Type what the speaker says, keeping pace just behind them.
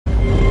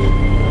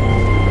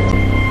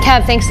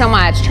Kev, thanks so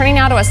much. Turning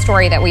now to a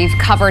story that we've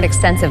covered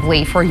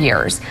extensively for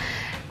years.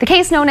 The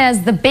case known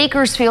as the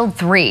Bakersfield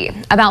Three.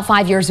 About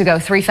 5 years ago,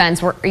 three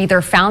friends were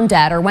either found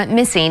dead or went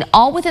missing,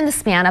 all within the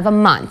span of a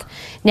month.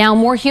 Now,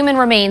 more human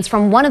remains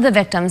from one of the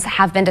victims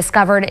have been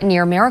discovered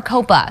near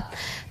Maricopa.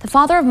 The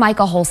father of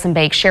Micah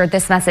Holsonbake shared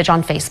this message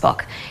on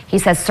Facebook. He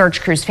says search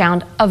crews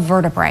found a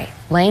vertebrae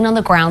laying on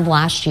the ground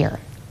last year.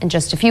 And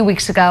just a few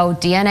weeks ago,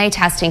 DNA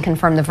testing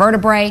confirmed the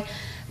vertebrae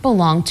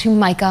belonged to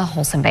Micah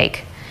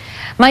Holsonbake.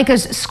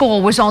 Micah's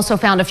skull was also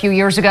found a few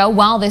years ago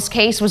while this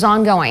case was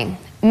ongoing.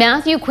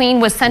 Matthew Queen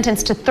was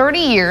sentenced to 30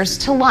 years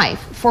to life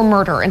for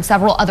murder and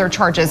several other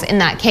charges in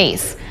that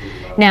case.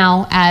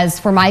 Now, as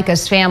for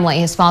Micah's family,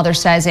 his father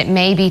says it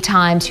may be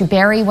time to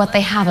bury what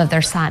they have of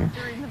their son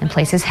and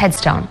place his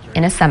headstone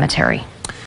in a cemetery.